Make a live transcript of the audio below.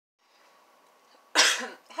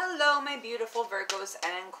Hello, my beautiful Virgos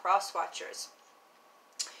and cross watchers.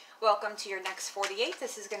 Welcome to your next 48.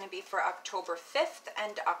 This is going to be for October 5th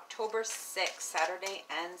and October 6th, Saturday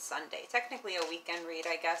and Sunday. Technically a weekend read,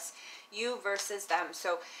 I guess. You versus them.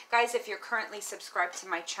 So, guys, if you're currently subscribed to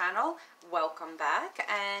my channel, welcome back.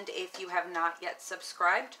 And if you have not yet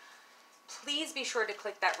subscribed, please be sure to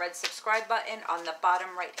click that red subscribe button on the bottom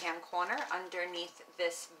right hand corner underneath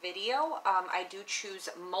this video. I do choose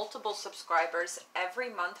multiple subscribers every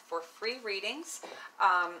month for free readings.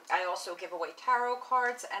 I also give away tarot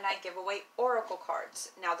cards and I give away oracle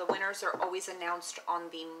cards. Now the winners are always announced on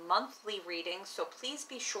the monthly readings, so please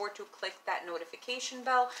be sure to click that notification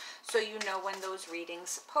bell so you know when those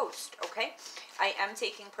readings post, okay? I am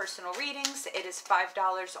taking personal readings. It is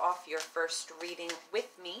 $5 off your first reading with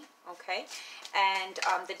me, okay? And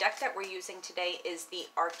the deck that we're using today is the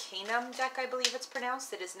Arcanum deck, I believe it's pronounced.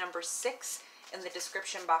 It is number 6 in the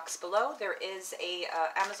description box below. There is a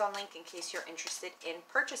Amazon link in case you're interested in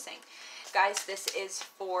purchasing. Guys, this is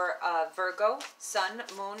for Virgo, Sun,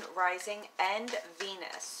 Moon, Rising, and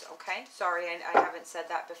Venus, okay? Sorry, I haven't said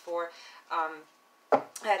that before. I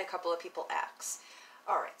had a couple of people ask.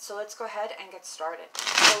 Alright, so let's go ahead and get started.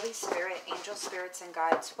 Holy Spirit, angel spirits and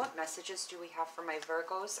guides, what messages do we have for my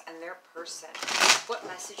Virgos and their person? What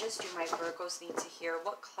messages do my Virgos need to hear?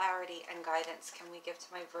 What clarity and guidance can we give to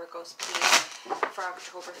my Virgos, please, for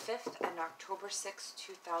October 5th and October 6th,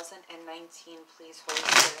 2019, please, Holy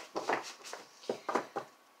Spirit?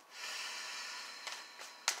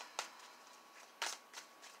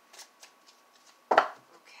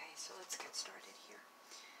 Okay, so let's get started here.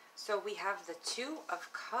 So we have the Two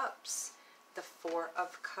of Cups, the Four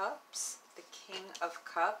of Cups, the King of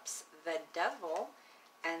Cups, the Devil,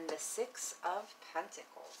 and the Six of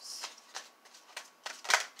Pentacles.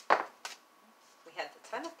 We had the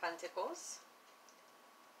Ten of Pentacles,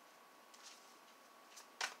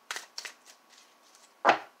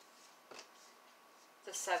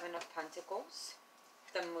 the Seven of Pentacles,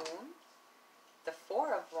 the Moon, the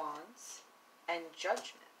Four of Wands, and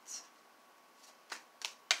Judgment.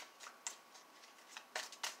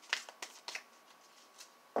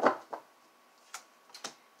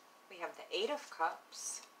 The Eight of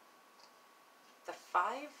Cups, the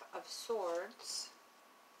Five of Swords,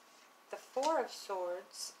 the Four of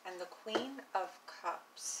Swords, and the Queen of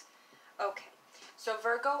Cups. Okay, so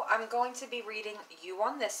Virgo, I'm going to be reading you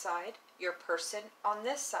on this side, your person on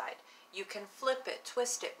this side. You can flip it,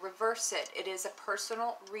 twist it, reverse it. It is a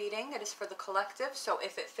personal reading. It is for the collective, so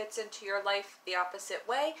if it fits into your life the opposite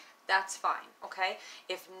way, that's fine, okay?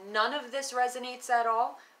 If none of this resonates at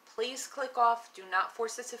all, please click off. Do not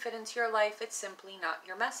force it to fit into your life. It's simply not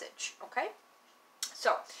your message, okay?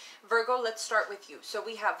 So, Virgo, let's start with you. So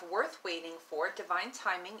we have worth waiting for. Divine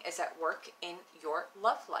timing is at work in your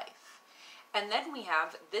love life. And then we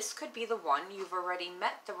have, this could be the one. You've already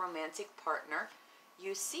met the romantic partner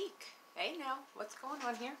you seek. Hey, now, what's going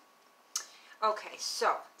on here? Okay,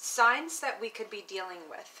 so signs that we could be dealing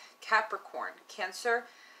with. Capricorn, Cancer,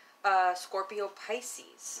 Scorpio,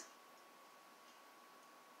 Pisces.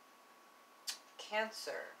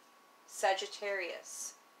 Cancer,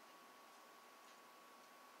 Sagittarius.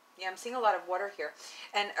 Yeah, I'm seeing a lot of water here.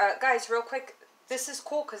 And guys, real quick, this is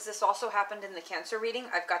cool because this also happened in the Cancer reading.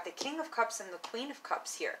 I've got the King of Cups and the Queen of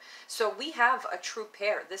Cups here. So we have a true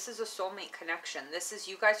pair. This is a soulmate connection. This is,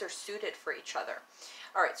 you guys are suited for each other.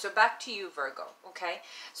 All right, so back to you, Virgo, okay?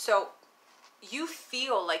 So you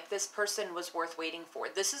feel like this person was worth waiting for.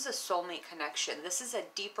 This is a soulmate connection. This is a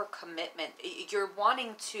deeper commitment. You're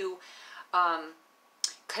wanting to...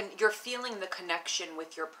 you're feeling the connection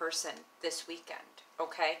with your person this weekend,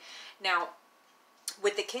 okay? Now,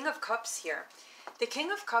 with the King of Cups here, the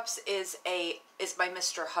King of Cups is my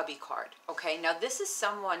Mr. Hubby card, okay? Now, this is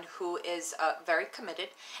someone who is very committed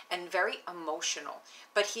and very emotional,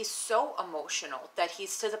 but he's so emotional that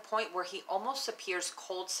he's to the point where he almost appears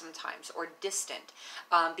cold sometimes or distant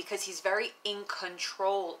because he's very in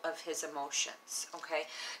control of his emotions, okay?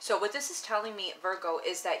 So what this is telling me, Virgo,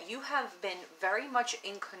 is that you have been very much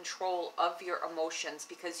in control of your emotions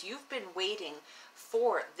because you've been waiting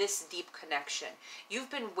for this deep connection.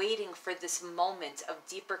 You've been waiting for this moment of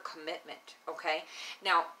deeper commitment, okay?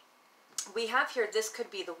 Now, we have here, this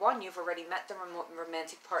could be the one. You've already met the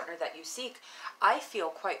romantic partner that you seek. I feel,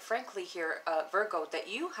 quite frankly here, Virgo, that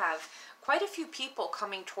you have quite a few people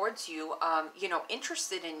coming towards you, you know,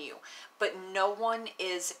 interested in you, but no one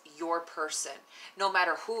is your person. No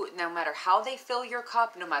matter who, no matter how they fill your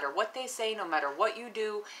cup, no matter what they say, no matter what you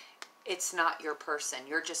do, it's not your person.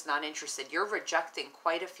 You're just not interested. You're rejecting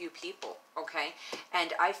quite a few people, okay?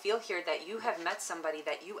 And I feel here that you have met somebody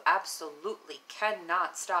that you absolutely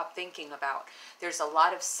cannot stop thinking about. There's a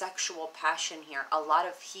lot of sexual passion here, a lot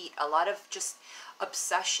of heat, a lot of just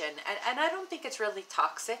obsession. And I don't think it's really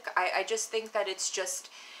toxic. I just think that it's just,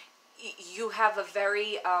 you have a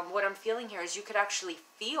very, what I'm feeling here is you could actually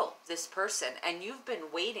feel this person, and you've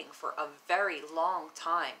been waiting for a very long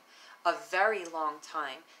time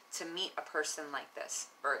to meet a person like this,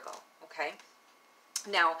 Virgo, okay?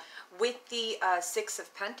 Now, with the Six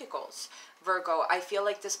of Pentacles, Virgo, I feel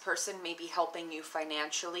like this person may be helping you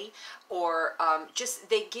financially, or just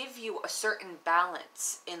they give you a certain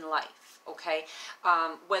balance in life, okay?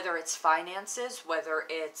 Whether it's finances, whether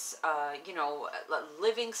it's, you know,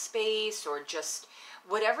 living space, or just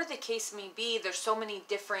whatever the case may be. There's so many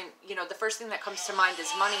different, you know, the first thing that comes to mind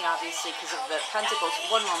is money, obviously, because of the Pentacles.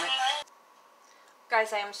 One moment.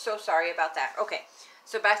 Guys, I am so sorry about that. Okay,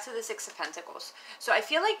 so back to the Six of Pentacles. So I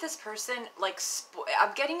feel like this person, like,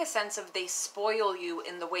 I'm getting a sense of they spoil you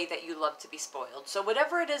in the way that you love to be spoiled. So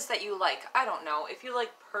whatever it is that you like, I don't know, if you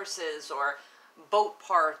like purses or boat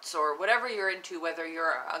parts or whatever you're into, whether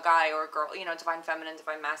you're a guy or a girl, you know, divine feminine,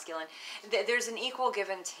 divine masculine, there's an equal give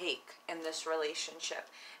and take in this relationship.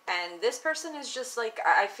 And this person is just like,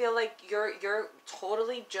 I feel like you're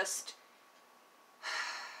totally just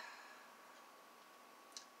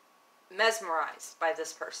mesmerized by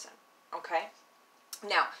this person, okay?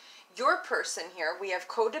 Now, your person here, we have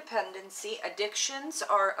codependency, addictions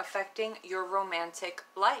are affecting your romantic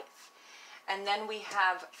life. And then we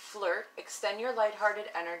have flirt, extend your lighthearted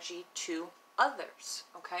energy to others,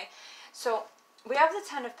 okay? So we have the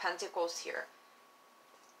Ten of Pentacles here.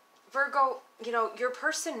 Virgo, you know, your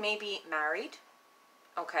person may be married,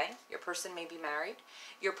 okay? Your person may be married.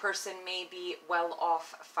 Your person may be well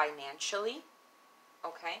off financially,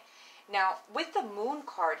 okay? Now, with the Moon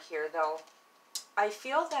card here, though, I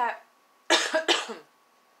feel that,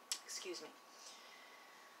 excuse me,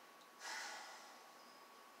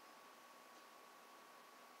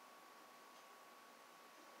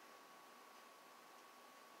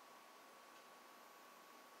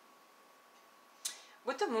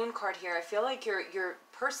 with the Moon card here, I feel like your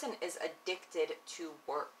person is addicted to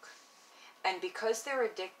work. And because they're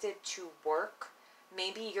addicted to work,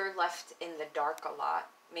 maybe you're left in the dark a lot.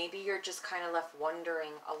 Maybe you're just kind of left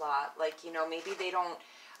wondering a lot. Like, you know, maybe they don't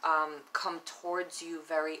come towards you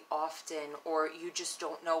very often, or you just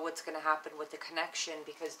don't know what's going to happen with the connection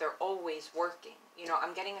because they're always working. You know,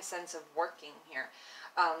 I'm getting a sense of working here.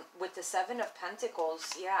 With the Seven of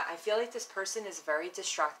Pentacles, yeah, I feel like this person is very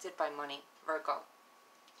distracted by money, Virgo.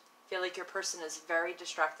 I feel like your person is very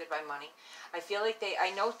distracted by money. I feel like I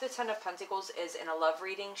know the Ten of Pentacles is in a love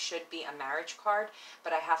reading, should be a marriage card,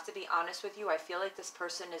 but I have to be honest with you, I feel like this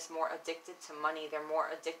person is more addicted to money. They're more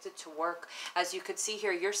addicted to work. As you could see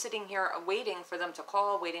here, you're sitting here waiting for them to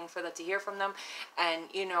call, waiting for them to hear from them, and,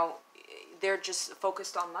 you know, they're just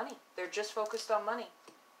focused on money. They're just focused on money.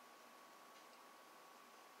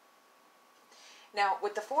 Now,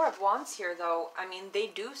 with the Four of Wands here, though, I mean, they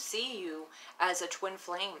do see you as a twin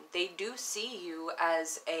flame. They do see you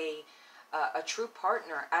as a true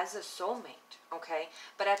partner, as a soulmate, okay?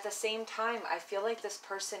 But at the same time, I feel like this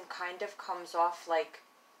person kind of comes off like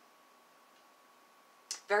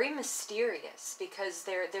very mysterious, because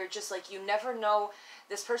they're just like, you never know.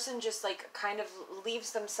 This person just like kind of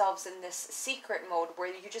leaves themselves in this secret mode where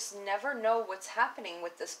you just never know what's happening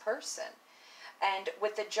with this person. And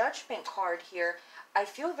with the Judgment card here, I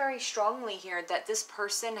feel very strongly here that this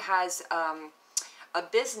person has a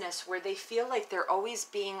business where they feel like they're always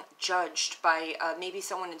being judged by maybe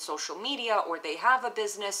someone in social media, or they have a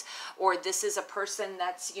business, or this is a person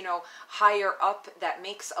that's, you know, higher up that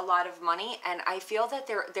makes a lot of money. And I feel that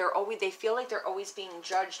they feel like they're always being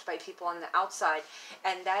judged by people on the outside.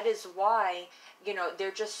 And that is why, you know,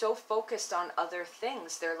 they're just so focused on other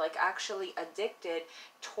things. They're like actually addicted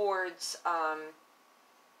towards,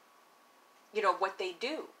 you know, what they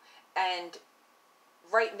do. And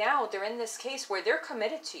right now, they're in this case where they're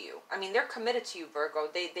committed to you. I mean, they're committed to you, Virgo.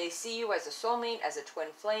 They see you as a soulmate, as a twin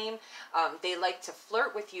flame. They like to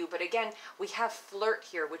flirt with you. But again, we have flirt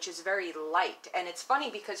here, which is very light. And it's funny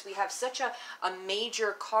because we have such a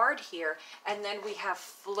major card here, and then we have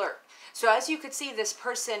flirt. So as you could see, this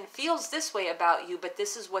person feels this way about you, but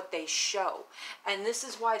this is what they show. And this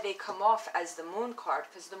is why they come off as the Moon card,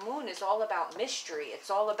 because the Moon is all about mystery. It's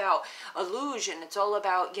all about illusion. It's all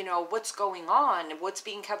about, you know, what's going on, what's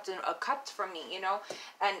being kept from me, you know.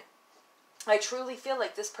 And I truly feel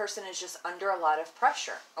like this person is just under a lot of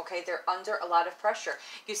pressure, okay? They're under a lot of pressure.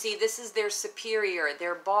 You see, this is their superior,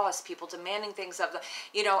 their boss, people demanding things of them,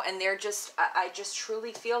 you know, and they're just, I just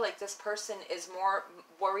truly feel like this person is more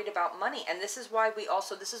worried about money. And this is why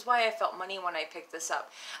this is why I felt money when I picked this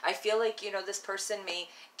up. I feel like, you know, this person may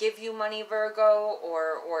give you money, Virgo,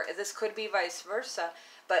 or this could be vice versa,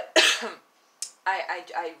 but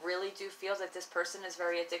I really do feel that this person is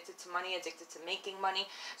very addicted to money, addicted to making money.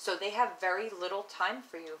 So they have very little time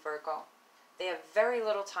for you, Virgo. They have very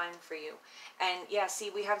little time for you. And yeah, see,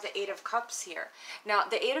 we have the Eight of Cups here. Now,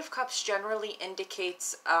 the Eight of Cups generally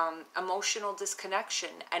indicates emotional disconnection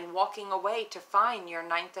and walking away to find your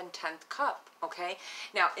ninth and 10th cup, okay?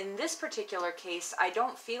 Now, in this particular case, I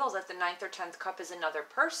don't feel that the ninth or 10th cup is another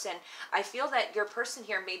person. I feel that your person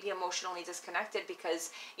here may be emotionally disconnected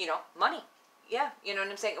because, you know, money. Yeah, you know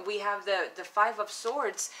what I'm saying? We have the Five of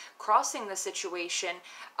Swords crossing the situation.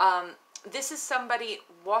 This is somebody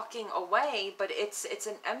walking away, but it's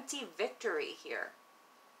an empty victory here.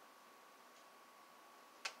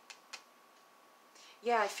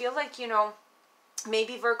 Yeah, I feel like, you know,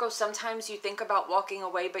 maybe Virgo, sometimes you think about walking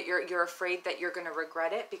away, but you're afraid that you're going to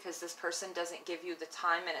regret it because this person doesn't give you the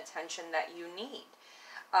time and attention that you need.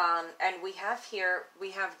 And we have here,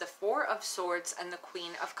 we have the Four of Swords and the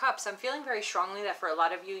Queen of Cups. I'm feeling very strongly that for a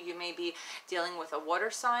lot of you, you may be dealing with a water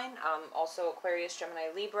sign, also Aquarius, Gemini,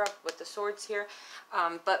 Libra with the swords here.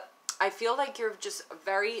 But I feel like you're just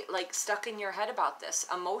very like stuck in your head about this,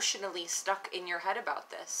 emotionally stuck in your head about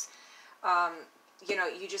this. You know,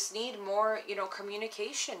 you just need more, you know,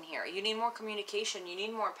 communication here. You need more communication. You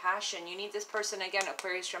need more passion. You need this person, again,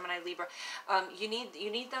 Aquarius, Gemini, Libra. You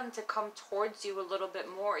need them to come towards you a little bit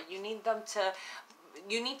more. You need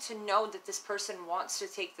to know that this person wants to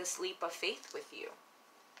take this leap of faith with you.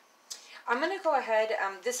 I'm going to go ahead,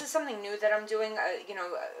 this is something new that I'm doing, you know,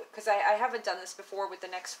 because I haven't done this before with the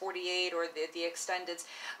next 48 or the extendeds.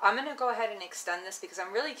 I'm going to go ahead and extend this because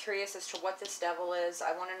I'm really curious as to what this devil is.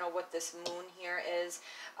 I want to know what this moon here is.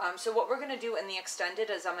 So what we're going to do in the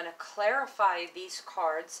extended is I'm going to clarify these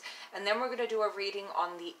cards, and then we're going to do a reading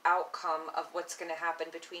on the outcome of what's going to happen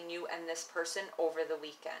between you and this person over the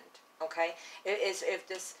weekend, okay? If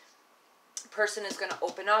this person is going to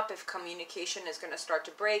open up, if communication is going to start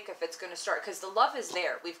to break, if it's going to start, because the love is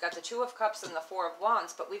there. We've got the Two of Cups and the Four of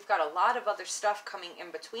Wands, but we've got a lot of other stuff coming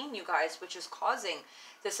in between you guys, which is causing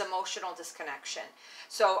this emotional disconnection.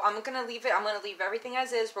 So I'm going to leave it. I'm going to leave everything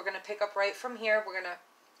as is. We're going to pick up right from here. We're going to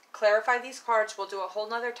clarify these cards. We'll do a whole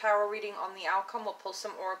nother tarot reading on the outcome. We'll pull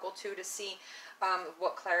some oracle too to see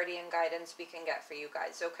what clarity and guidance we can get for you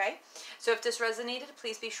guys, okay? So if this resonated,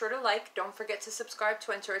 please be sure to like. Don't forget to subscribe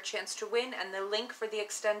to enter a chance to win, and the link for the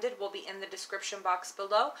extended will be in the description box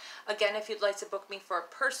below. Again, if you'd like to book me for a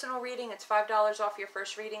personal reading, it's $5 off your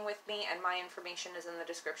first reading with me, and my information is in the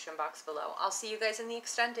description box below. I'll see you guys in the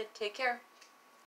extended. Take care.